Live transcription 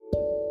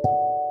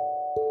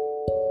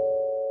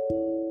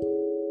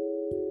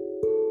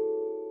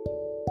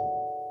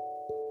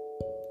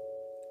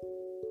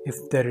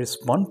If there is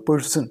one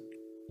person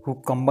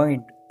who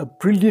combined a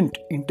brilliant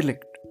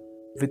intellect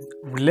with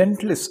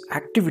relentless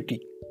activity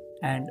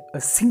and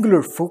a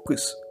singular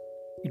focus,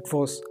 it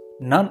was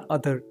none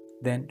other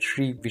than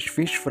Sri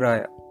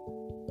Vishveshvaraya.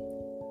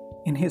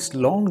 In his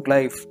long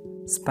life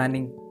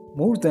spanning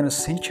more than a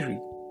century,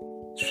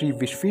 Sri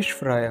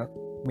Vishveshvaraya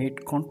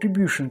made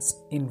contributions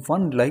in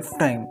one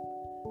lifetime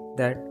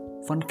that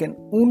one can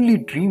only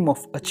dream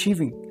of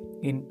achieving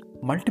in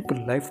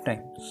multiple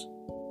lifetimes.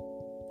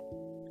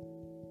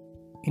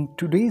 In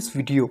today's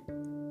video,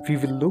 we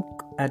will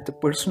look at the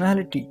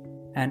personality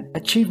and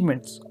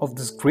achievements of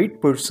this great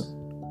person,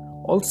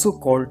 also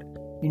called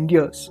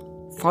India's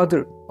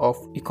father of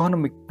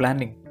economic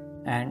planning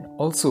and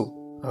also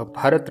a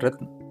Bharat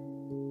Ratna.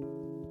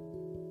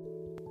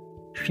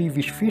 Sri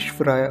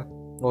Vishveshvaraya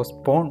was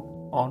born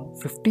on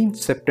 15th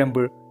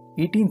September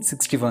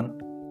 1861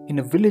 in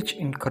a village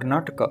in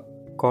Karnataka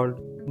called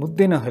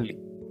Muddenahalli.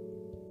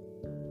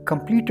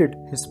 Completed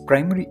his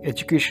primary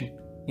education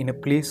in a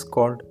place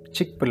called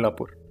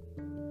Chikballapur.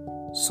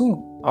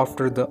 Soon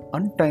after the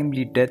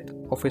untimely death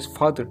of his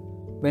father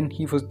when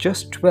he was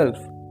just 12,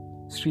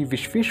 Sri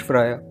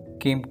Vishveshvaraya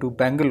came to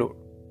Bangalore.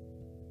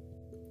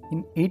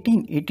 In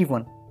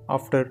 1881,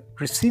 after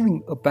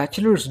receiving a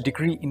bachelor's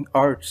degree in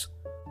arts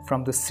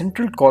from the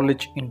Central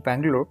College in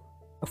Bangalore,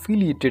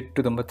 affiliated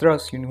to the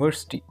Madras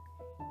University,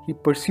 he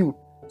pursued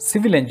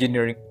civil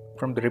engineering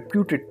from the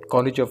reputed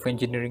College of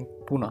Engineering,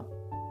 Pune.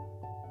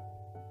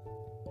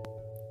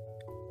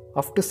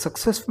 After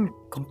successful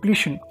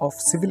completion of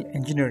civil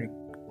engineering,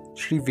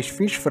 Sri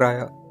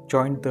Vishveshvaraya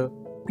joined the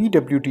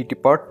PWD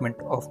department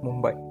of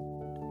Mumbai.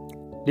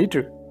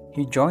 Later,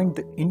 he joined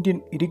the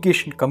Indian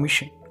Irrigation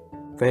Commission,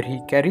 where he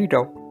carried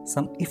out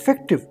some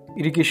effective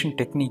irrigation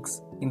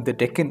techniques in the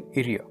Deccan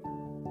area.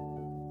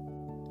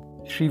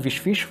 Sri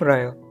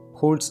Vishveshvaraya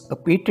holds a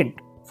patent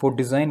for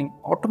designing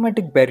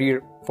automatic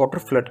barrier water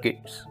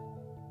floodgates.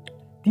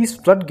 These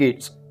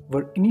floodgates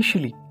were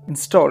initially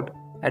installed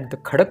at the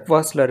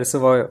Khadakwasla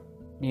Reservoir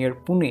near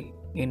Pune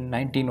in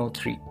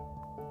 1903.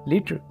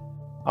 Later,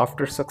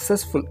 after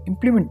successful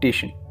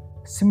implementation,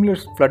 similar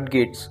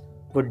floodgates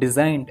were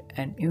designed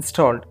and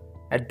installed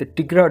at the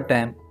Tigra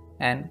Dam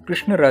and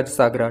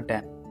Krishnarajasagara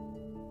Dam.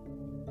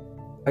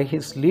 By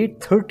his late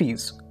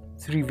 30s,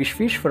 Sri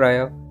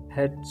Vishveshvaraya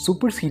had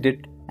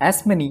superseded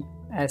as many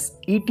as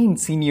 18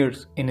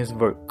 seniors in his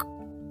work.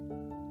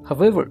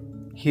 However,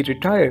 he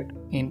retired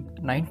in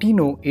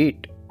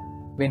 1908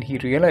 when he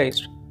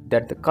realized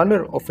that the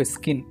color of his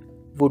skin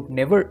would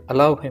never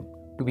allow him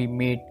to be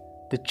made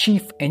the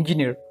chief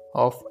engineer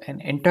of an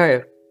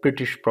entire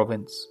British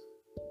province.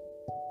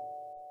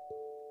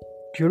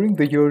 During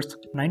the years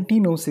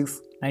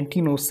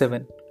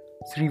 1906-1907,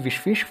 Sri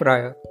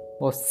Vishveshvaraya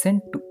was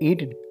sent to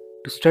Aden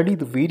to study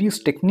the various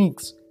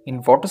techniques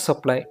in water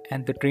supply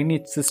and the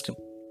drainage system.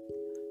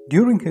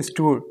 During his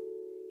tour,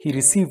 he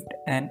received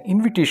an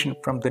invitation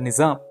from the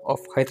Nizam of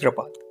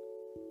Hyderabad.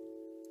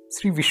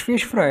 Sri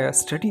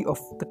Vishveshvaraya's study of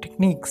the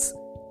techniques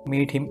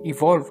made him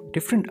evolve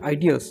different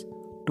ideas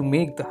to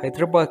make the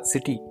Hyderabad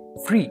city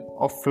free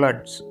of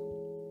floods.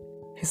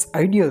 His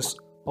ideas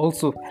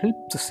also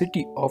helped the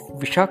city of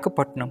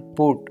Visakhapatnam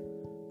port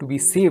to be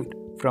saved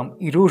from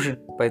erosion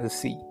by the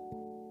sea.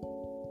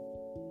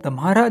 The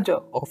Maharaja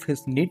of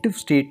his native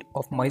state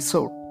of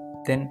Mysore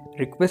then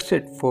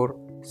requested for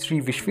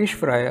Sri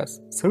Vishveshvaraya's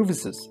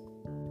services.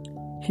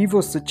 He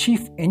was the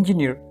chief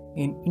engineer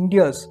in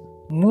India's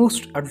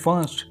most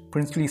advanced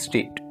princely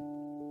state.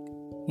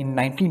 In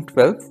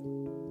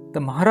 1912, the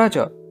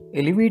Maharaja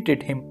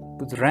elevated him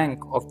to the rank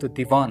of the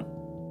Diwan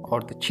or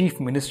the chief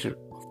minister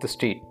of the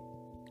state.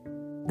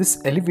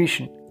 This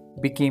elevation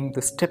became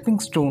the stepping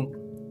stone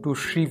to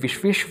Sri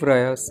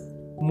Vishveshvaraya's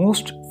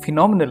most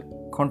phenomenal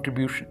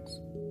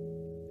contributions.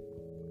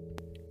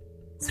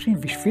 Sri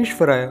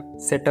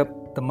Vishveshvaraya set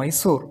up the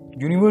Mysore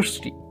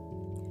University.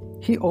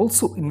 He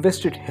also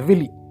invested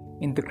heavily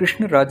in the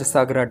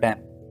Krishnarajasagara Dam.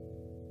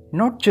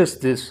 Not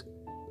just this,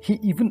 he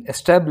even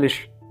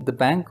established the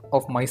Bank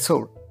of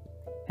Mysore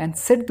and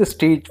set the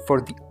stage for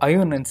the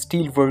iron and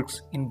steel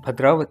works in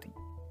Bhadravati.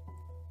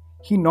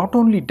 He not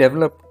only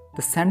developed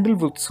the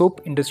sandalwood soap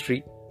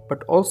industry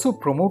but also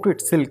promoted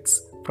silks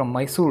from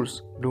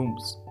Mysore's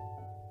looms.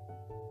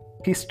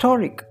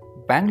 Historic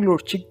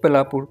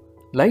Bangalore-Chikballapur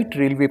light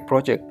railway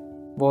project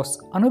was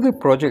another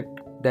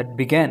project that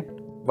began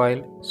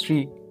while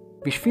Sri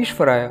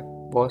Vishveshvaraya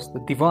was the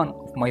Diwan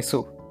of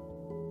Mysore.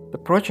 The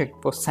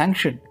project was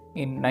sanctioned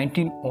in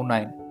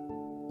 1909.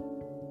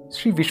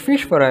 Sri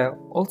Vishveshvaraya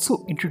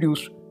also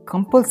introduced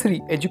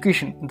compulsory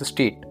education in the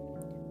state,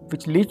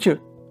 which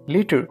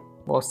later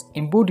was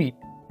embodied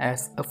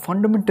as a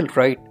fundamental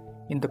right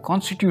in the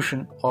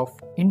Constitution of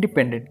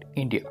Independent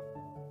India.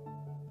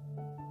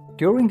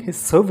 During his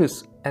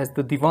service as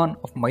the Diwan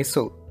of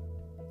Mysore,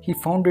 he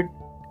founded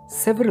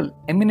several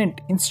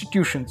eminent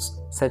institutions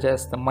such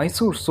as the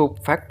Mysore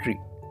Soap Factory,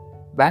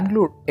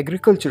 Bangalore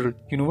Agricultural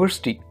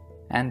University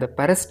and the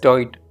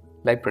Parasitoid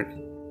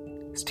Library,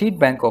 State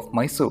Bank of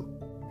Mysore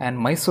and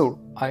Mysore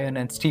Iron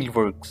and Steel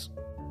Works.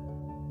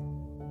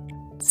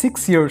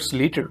 6 years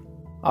later,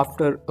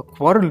 after a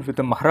quarrel with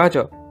the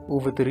Maharaja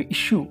over the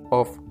issue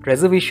of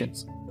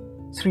reservations,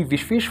 Sri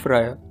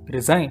Vishveshwaraya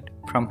resigned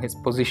from his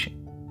position.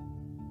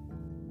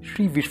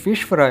 Sri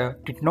Vishveshwaraya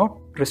did not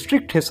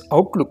restrict his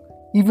outlook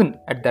even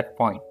at that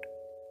point.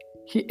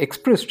 He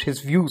expressed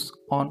his views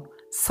on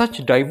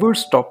such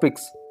diverse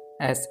topics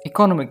as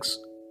economics,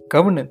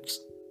 governance,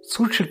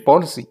 social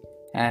policy,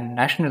 and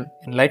national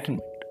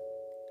enlightenment.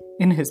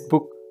 In his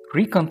book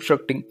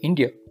Reconstructing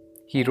India,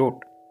 he wrote,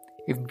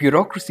 "If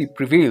bureaucracy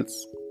prevails,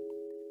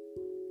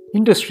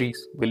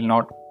 industries will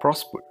not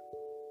prosper,"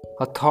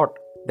 a thought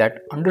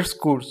that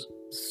underscores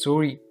the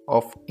story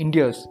of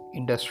India's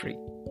industry.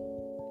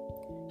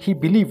 He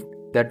believed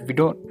that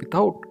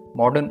without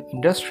modern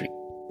industry,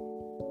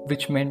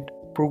 which meant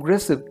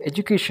progressive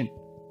education,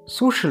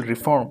 social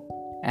reform,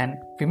 and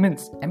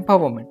women's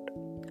empowerment,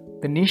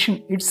 the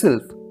nation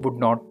itself would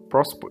not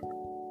prosper.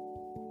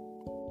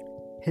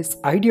 His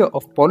idea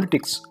of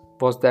politics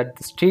was that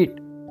the state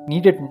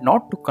needed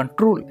not to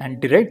control and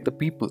direct the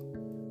people,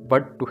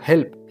 but to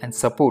help and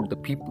support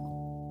the people.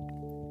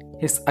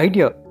 His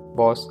idea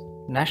was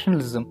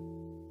nationalism,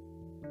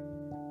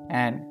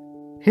 and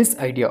his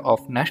idea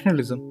of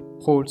nationalism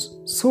holds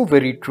so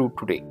very true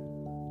today.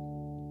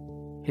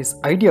 His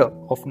idea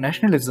of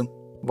nationalism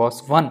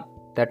was one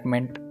that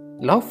meant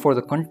love for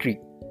the country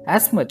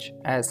as much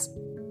as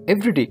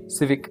everyday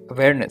civic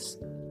awareness,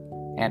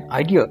 an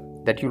idea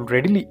that you'll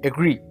readily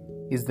agree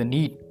is the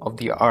need of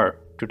the hour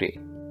today.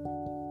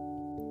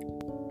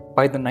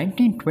 By the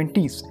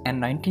 1920s and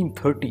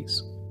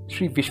 1930s,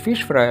 Sri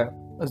Vishveshwaraya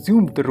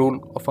assumed the role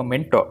of a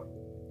mentor.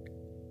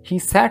 He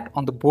sat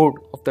on the board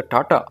of the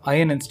Tata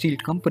Iron and Steel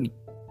Company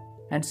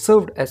and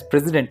served as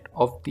president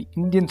of the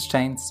Indian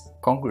Science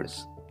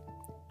Congress.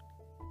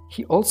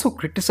 He also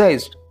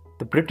criticized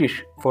the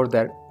British for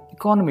their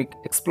economic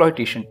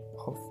exploitation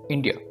of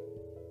India.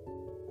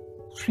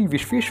 Sri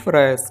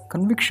Vishveshwaraya's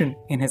conviction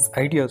in his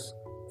ideas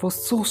was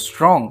so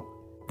strong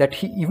that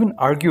he even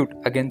argued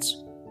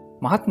against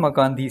Mahatma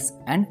Gandhi's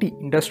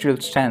anti-industrial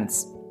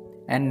stance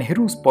and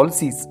Nehru's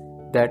policies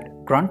that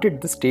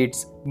granted the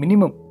states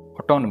minimum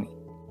autonomy.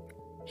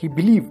 He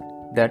believed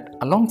that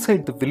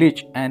alongside the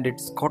village and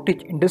its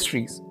cottage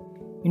industries,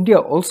 India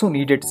also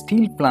needed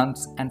steel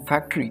plants and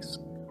factories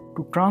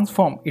to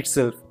transform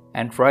itself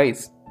and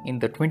rise in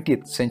the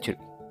 20th century.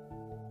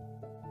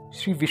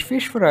 Sri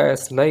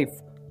Vishveshwaraya's life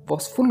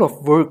was full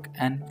of work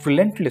and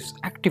relentless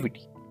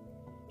activity.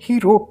 He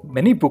wrote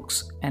many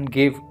books and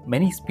gave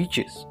many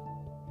speeches.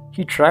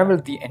 He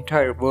traveled the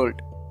entire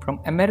world, from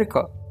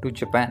America to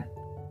Japan,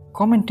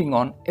 commenting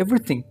on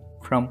everything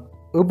from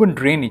urban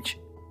drainage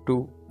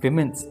to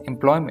women's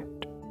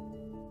employment.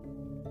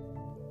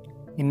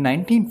 In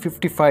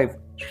 1955,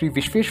 Sri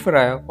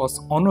Vishveshwaraya was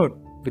honored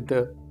with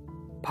the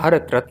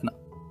Bharat Ratna.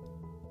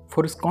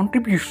 For his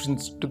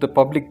contributions to the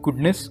public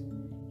goodness,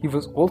 he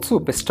was also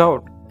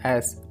bestowed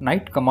as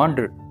Knight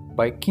Commander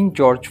by King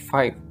George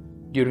V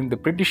during the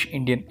British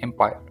Indian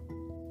Empire.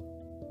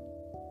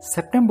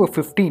 September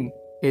 15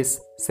 is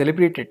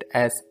celebrated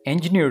as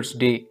Engineers'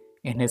 Day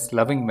in his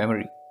loving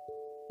memory.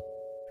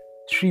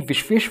 Sri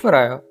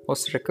Vishveshwaraya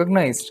was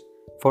recognized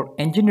for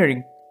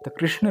engineering the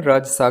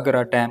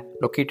Krishnarajasagara Dam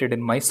located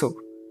in Mysore,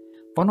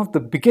 one of the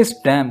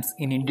biggest dams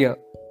in India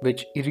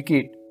which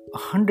irrigate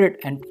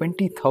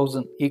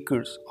 120,000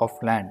 acres of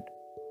land.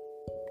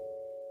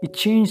 It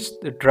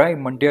changed the dry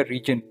Mandya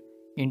region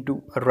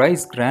into a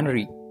rice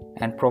granary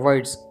and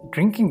provides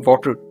drinking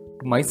water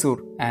to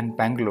Mysore and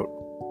Bangalore.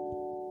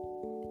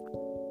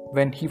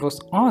 When he was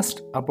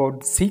asked about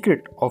the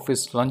secret of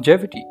his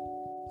longevity,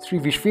 Sri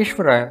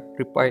Vishveshwaraya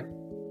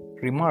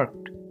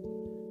remarked,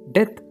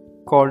 "Death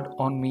called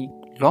on me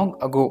long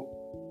ago,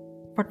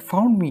 but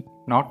found me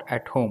not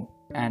at home,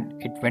 and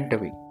it went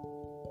away."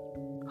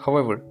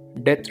 However,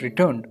 death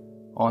returned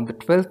on the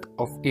 12th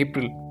of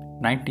April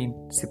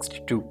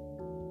 1962.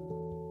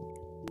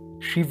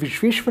 Sri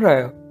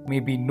Vishveshwaraya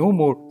may be no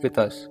more with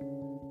us,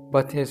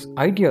 but his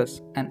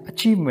ideas and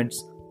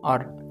achievements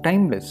are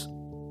timeless.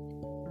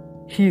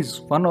 He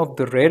is one of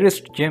the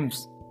rarest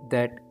gems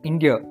that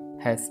India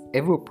has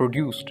ever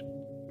produced.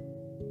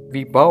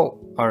 We bow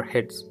our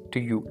heads to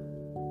you.